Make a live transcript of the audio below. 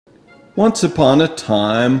Once upon a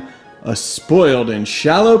time, a spoiled and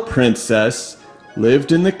shallow princess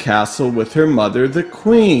lived in the castle with her mother, the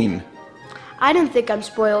queen. I don't think I'm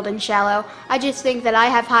spoiled and shallow. I just think that I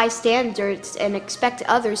have high standards and expect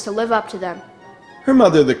others to live up to them. Her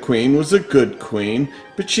mother, the queen, was a good queen,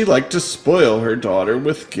 but she liked to spoil her daughter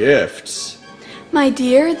with gifts. My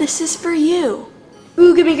dear, this is for you.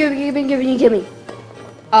 Ooh, gimme.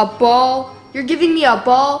 A ball? You're giving me a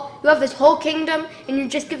ball? You have this whole kingdom and you're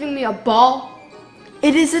just giving me a ball?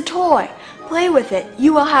 It is a toy. Play with it.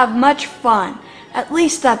 You will have much fun. At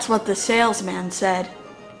least that's what the salesman said.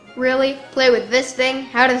 Really? Play with this thing?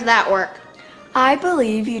 How does that work? I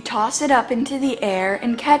believe you toss it up into the air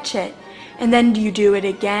and catch it. And then you do it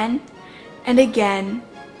again, and again,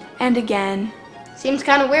 and again. Seems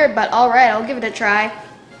kind of weird, but alright, I'll give it a try.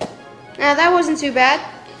 That wasn't too bad.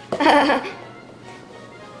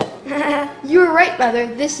 You were right, Mother.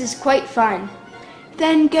 This is quite fun.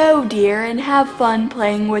 Then go, dear, and have fun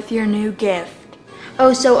playing with your new gift.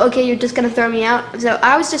 Oh, so, okay, you're just going to throw me out? So,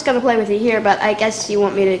 I was just going to play with you here, but I guess you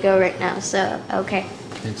want me to go right now, so, okay.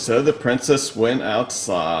 And so the princess went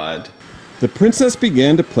outside. The princess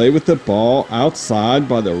began to play with the ball outside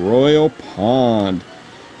by the royal pond.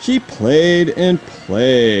 She played and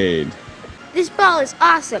played. This ball is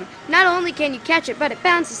awesome. Not only can you catch it, but it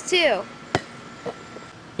bounces too.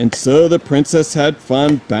 And so the princess had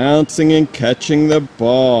fun bouncing and catching the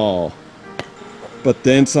ball. But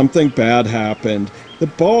then something bad happened. The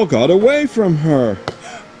ball got away from her.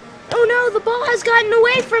 Oh no, the ball has gotten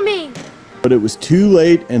away from me. But it was too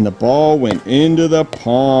late and the ball went into the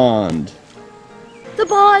pond. The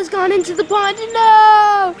ball has gone into the pond.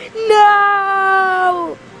 No!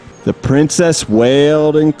 No! The princess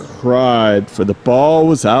wailed and cried, for the ball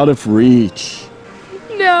was out of reach.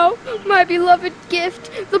 No, my beloved gift.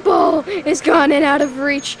 The ball is gone and out of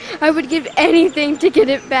reach. I would give anything to get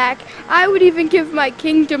it back. I would even give my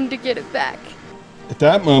kingdom to get it back. At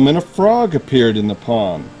that moment, a frog appeared in the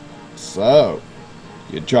pond. So,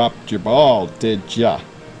 you dropped your ball, did ya?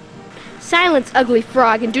 Silence, ugly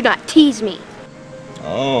frog, and do not tease me.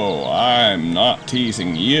 Oh, I'm not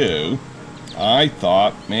teasing you. I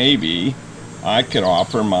thought maybe I could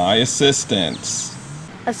offer my assistance.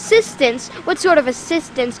 Assistance? What sort of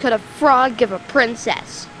assistance could a frog give a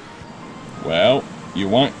princess? Well, you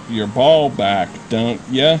want your ball back, don't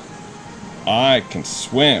ya? I can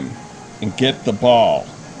swim and get the ball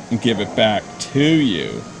and give it back to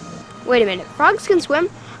you. Wait a minute, frogs can swim?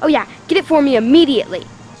 Oh yeah, get it for me immediately.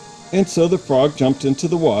 And so the frog jumped into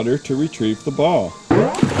the water to retrieve the ball.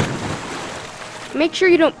 Make sure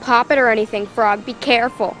you don't pop it or anything, frog. Be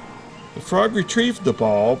careful. The frog retrieved the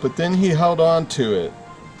ball, but then he held on to it.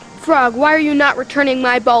 Frog, why are you not returning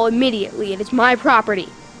my ball immediately? It is my property.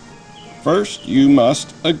 First, you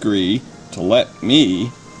must agree to let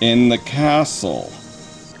me in the castle.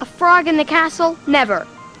 A frog in the castle? Never.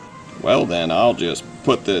 Well then, I'll just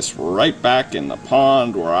put this right back in the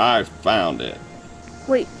pond where I found it.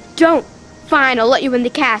 Wait, don't. Fine, I'll let you in the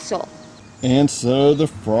castle. And so the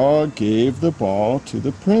frog gave the ball to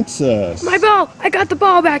the princess. My ball! I got the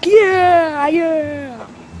ball back! Yeah! Yeah!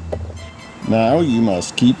 Now you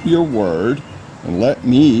must keep your word and let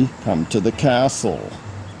me come to the castle.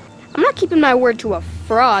 I'm not keeping my word to a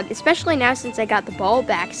frog, especially now since I got the ball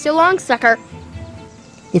back. So long, sucker.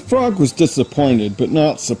 The frog was disappointed but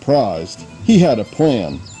not surprised. He had a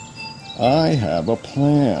plan. I have a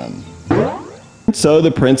plan. So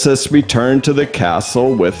the princess returned to the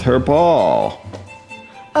castle with her ball.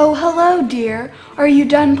 Oh, hello, dear. Are you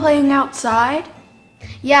done playing outside?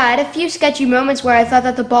 Yeah, I had a few sketchy moments where I thought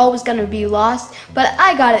that the ball was going to be lost, but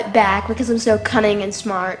I got it back because I'm so cunning and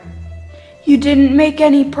smart. You didn't make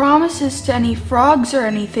any promises to any frogs or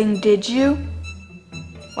anything, did you?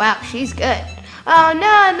 Wow, she's good. Oh,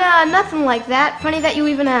 no, nothing like that. Funny that you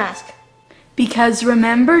even ask. Because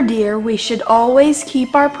remember, dear, we should always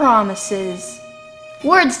keep our promises.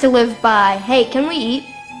 Words to live by. Hey, can we eat?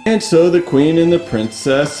 And so the queen and the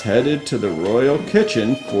princess headed to the royal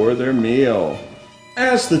kitchen for their meal.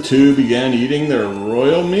 As the two began eating their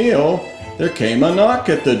royal meal, there came a knock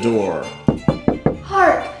at the door.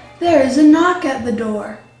 Hark! There is a knock at the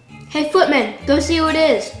door. Hey, footman, go see who it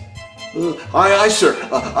is. Aye, sir.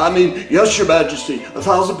 Yes, your majesty.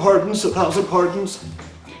 1,000 pardons, 1,000 pardons.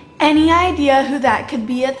 Any idea who that could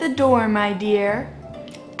be at the door, my dear?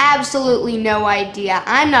 Absolutely no idea.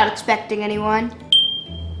 I'm not expecting anyone.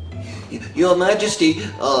 Your majesty,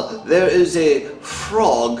 there is a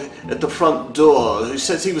frog at the front door who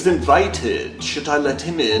says he was invited. Should I let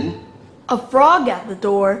him in? A frog at the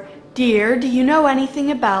door? Dear, do you know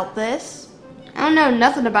anything about this? I don't know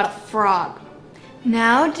nothing about a frog.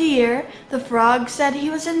 Now, dear, the frog said he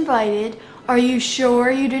was invited. Are you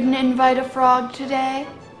sure you didn't invite a frog today?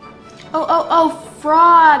 Oh,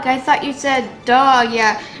 frog. I thought you said dog.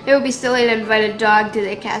 Yeah, it would be silly to invite a dog to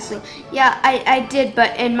the castle. Yeah, I did,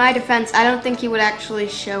 but in my defense, I don't think he would actually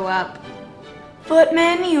show up.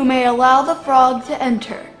 Footman, you may allow the frog to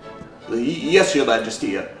enter. Yes, Your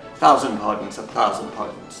Majesty. 1,000 pardons, 1,000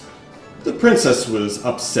 pardons. The princess was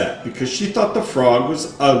upset because she thought the frog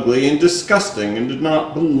was ugly and disgusting and did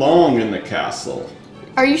not belong in the castle.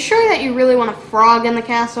 Are you sure that you really want a frog in the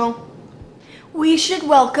castle? We should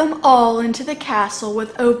welcome all into the castle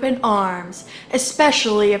with open arms,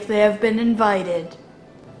 especially if they have been invited.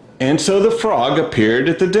 And so the frog appeared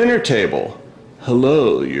at the dinner table.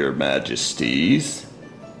 Hello, Your Majesties.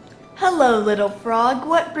 Hello, little frog.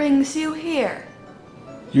 What brings you here?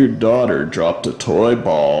 Your daughter dropped a toy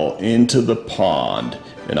ball into the pond,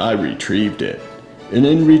 and I retrieved it. And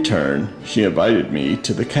in return, she invited me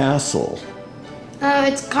to the castle.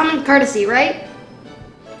 It's common courtesy, right?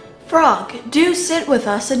 Frog, do sit with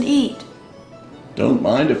us and eat. Don't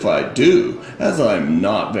mind if I do, as I'm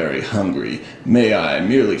not very hungry. May I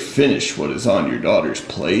merely finish what is on your daughter's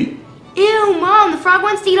plate? Ew, Mom, the frog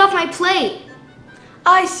wants to eat off my plate.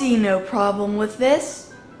 I see no problem with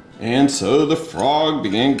this. And so the frog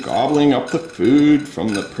began gobbling up the food from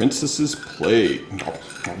the princess's plate.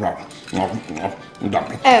 Oh,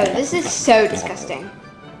 this is so disgusting.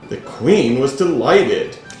 The queen was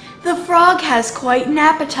delighted. The frog has quite an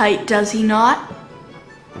appetite, does he not?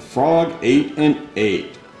 The frog ate and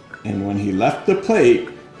ate, and when he left the plate,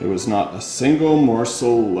 there was not a single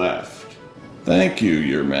morsel left. Thank you,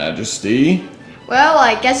 Your Majesty. Well,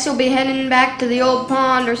 I guess you'll be heading back to the old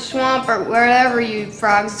pond or swamp or wherever you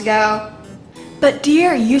frogs go. But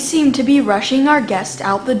dear, you seem to be rushing our guest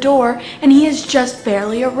out the door, and he has just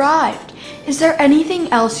barely arrived. Is there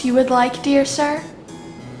anything else you would like, dear sir?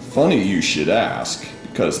 Funny you should ask,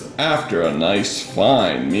 because after a nice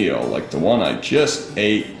fine meal like the one I just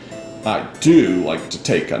ate, I do like to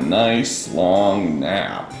take a nice long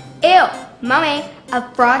nap. Ew, Mommy,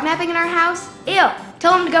 a frog napping in our house? Ew,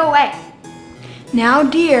 tell him to go away. Now,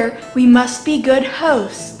 dear, we must be good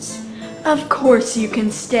hosts. Of course you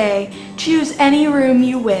can stay. Choose any room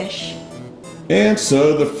you wish. And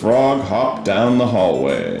so the frog hopped down the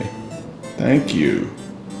hallway. Thank you.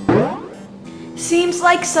 Seems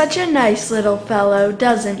like such a nice little fellow,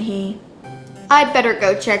 doesn't he? I'd better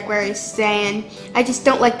go check where he's staying. I just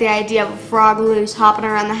don't like the idea of a frog loose hopping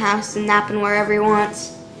around the house and napping wherever he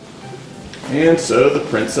wants. And so the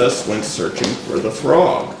princess went searching for the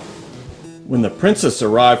frog. When the princess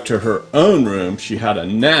arrived to her own room, she had a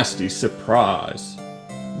nasty surprise.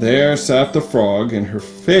 There sat the frog in her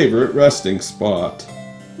favorite resting spot.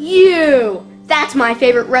 You! That's my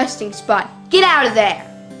favorite resting spot. Get out of there!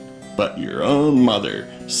 But your own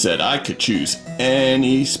mother said I could choose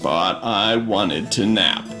any spot I wanted to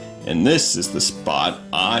nap, and this is the spot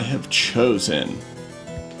I have chosen.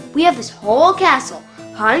 We have this whole castle,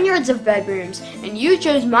 hundreds of bedrooms, and you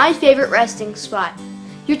chose my favorite resting spot.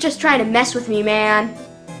 You're just trying to mess with me, man.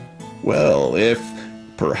 Well, if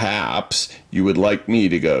perhaps you would like me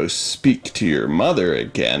to go speak to your mother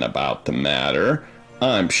again about the matter,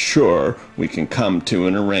 I'm sure we can come to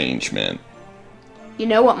an arrangement. You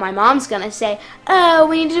know what my mom's gonna say. Oh,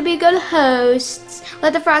 we need to be good hosts.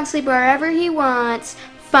 Let the frog sleep wherever he wants.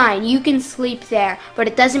 Fine, you can sleep there, but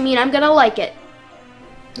it doesn't mean I'm gonna like it.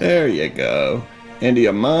 There you go. And do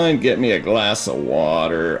you mind getting me a glass of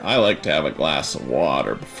water? I like to have a glass of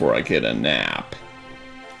water before I get a nap.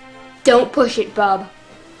 Don't push it, bub.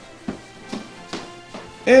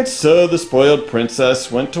 And so the spoiled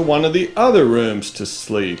princess went to one of the other rooms to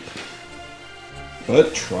sleep.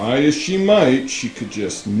 But try as she might, she could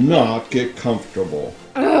just not get comfortable.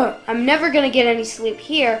 Ugh, I'm never gonna get any sleep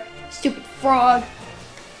here, stupid frog.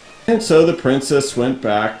 And so the princess went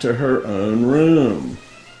back to her own room.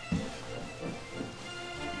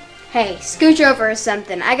 Hey, scooch over or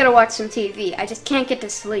something. I gotta watch some TV. I just can't get to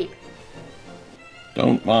sleep.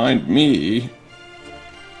 Don't mind me.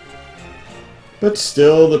 But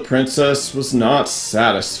still, the princess was not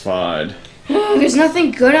satisfied. There's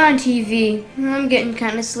nothing good on TV. I'm getting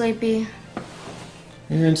kind of sleepy.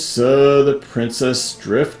 And so the princess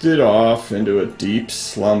drifted off into a deep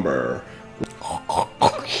slumber.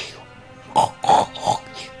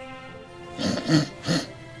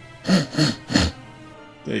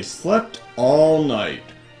 They slept all night,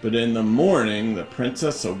 but in the morning the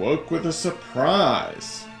princess awoke with a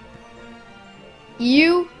surprise.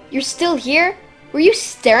 You're still here? Were you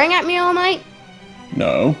staring at me all night?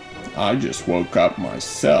 No, I just woke up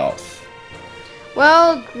myself.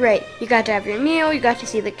 Well, great. You got to have your meal, you got to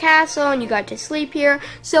see the castle, and you got to sleep here.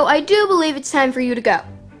 So I do believe it's time for you to go.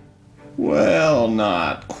 Well,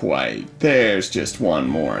 not quite. There's just one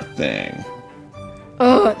more thing.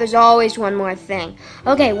 Oh, there's always one more thing.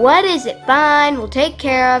 Okay, what is it? Fine, we'll take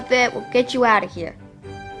care of it. We'll get you out of here.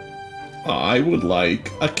 I would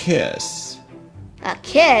like a kiss. A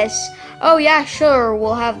kiss? Oh yeah, sure.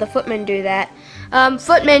 We'll have the footman do that.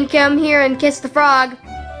 Footman, come here and kiss the frog.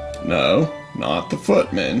 No, not the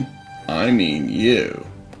footman. I mean you.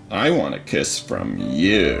 I want a kiss from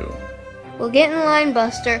you. Well, get in line,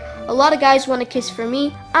 Buster. A lot of guys want a kiss from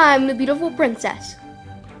me. I'm the beautiful princess.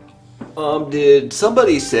 Did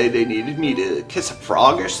somebody say they needed me to kiss a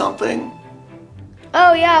frog or something?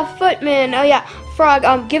 Oh yeah, footman. Oh yeah,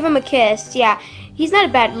 frog. Give him a kiss. Yeah, he's not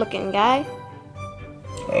a bad-looking guy.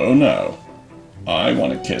 Oh no. I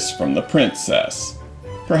want a kiss from the princess.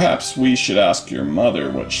 Perhaps we should ask your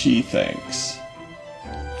mother what she thinks.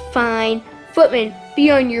 Fine. Footman,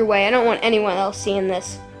 be on your way. I don't want anyone else seeing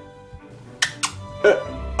this.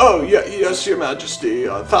 Yes, Your Majesty.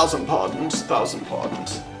 1,000 pardons, 1,000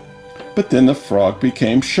 pardons. But then the frog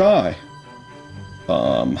became shy.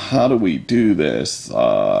 How do we do this?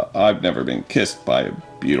 I've never been kissed by a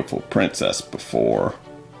beautiful princess before.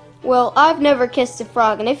 Well, I've never kissed a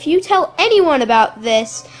frog, and if you tell anyone about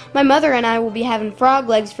this, my mother and I will be having frog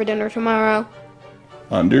legs for dinner tomorrow.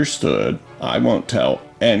 Understood. I won't tell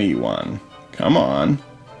anyone. Come on.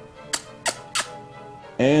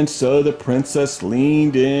 And so the princess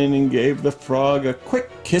leaned in and gave the frog a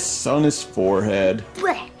quick kiss on his forehead.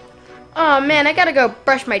 Blech. Oh man, I gotta go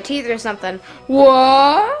brush my teeth or something.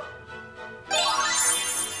 What?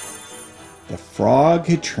 The frog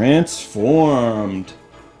had transformed.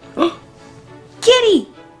 Kitty!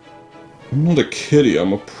 I'm not a kitty,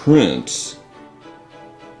 I'm a prince.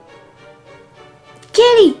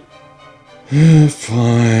 Kitty!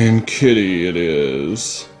 Fine, kitty it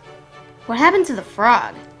is. What happened to the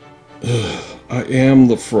frog? I am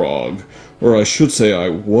the frog, or I should say I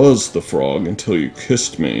was the frog until you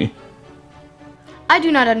kissed me. I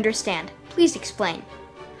do not understand. Please explain.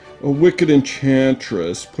 A wicked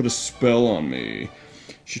enchantress put a spell on me.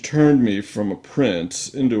 She turned me from a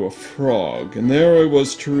prince into a frog, and there I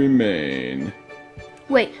was to remain.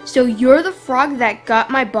 Wait, so you're the frog that got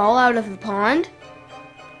my ball out of the pond?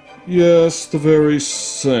 Yes, the very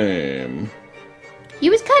same. He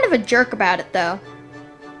was kind of a jerk about it, though.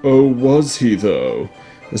 Oh, was he, though?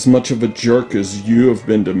 As much of a jerk as you have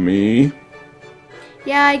been to me?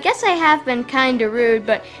 Yeah, I guess I have been kinda rude,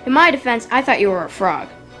 but in my defense, I thought you were a frog.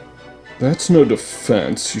 That's no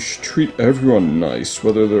defense. You should treat everyone nice,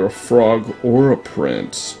 whether they're a frog or a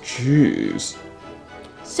prince. Jeez.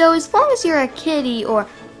 So as long as you're a kitty or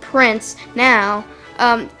prince now,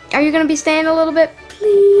 are you gonna be staying a little bit,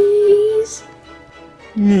 please?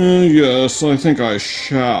 Yes, I think I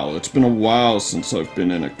shall. It's been a while since I've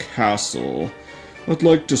been in a castle. I'd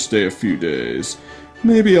like to stay a few days.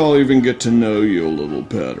 Maybe I'll even get to know you a little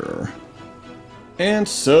better. And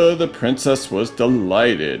so the princess was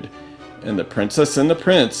delighted, and the princess and the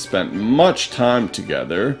prince spent much time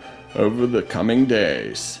together over the coming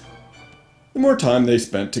days. The more time they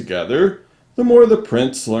spent together, the more the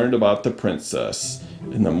prince learned about the princess,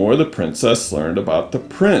 and the more the princess learned about the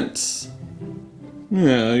prince.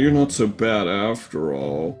 Yeah, you're not so bad after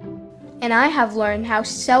all. And I have learned how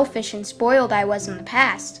selfish and spoiled I was in the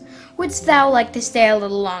past. Wouldst thou like to stay a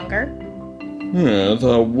little longer? Yeah,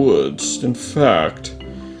 thou wouldst. In fact,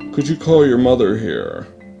 could you call your mother here?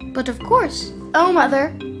 But of course. Oh,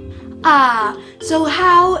 mother. Ah, so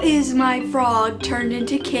how is my frog turned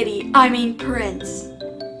into kitty? I mean prince.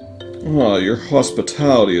 Ah, your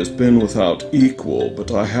hospitality has been without equal,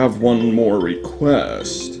 but I have one more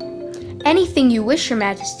request. Anything you wish, Your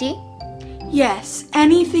Majesty. Yes,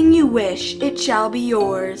 anything you wish, it shall be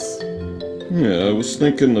yours. Yeah, I was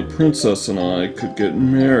thinking the princess and I could get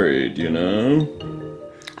married, you know?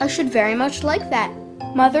 I should very much like that.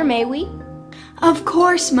 Mother, may we? Of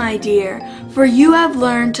course, my dear, for you have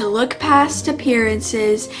learned to look past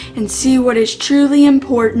appearances and see what is truly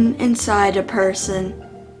important inside a person.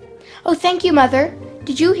 Oh, thank you, Mother.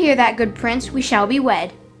 Did you hear that, good prince? We shall be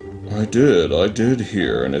wed. I did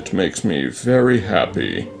hear, and it makes me very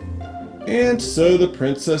happy. And so the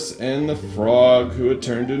princess and the frog, who had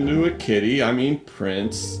turned into a kitty,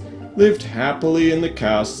 prince, lived happily in the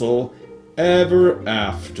castle ever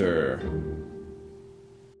after.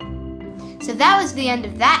 So that was the end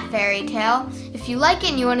of that fairy tale. If you like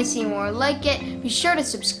it and you want to see more like it, be sure to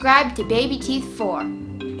subscribe to Babyteeth4.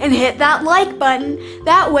 And hit that like button.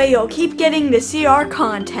 That way you'll keep getting to see our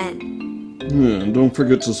content. And don't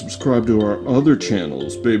forget to subscribe to our other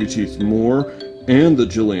channels, Babyteeth More and the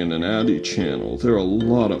Jillian and Addie channel. They're a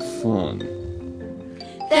lot of fun.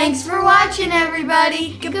 Thanks for watching,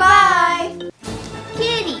 everybody. Goodbye.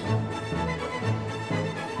 Kitty.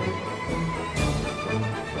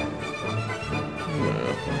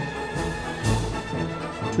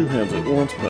 Two hands at once, but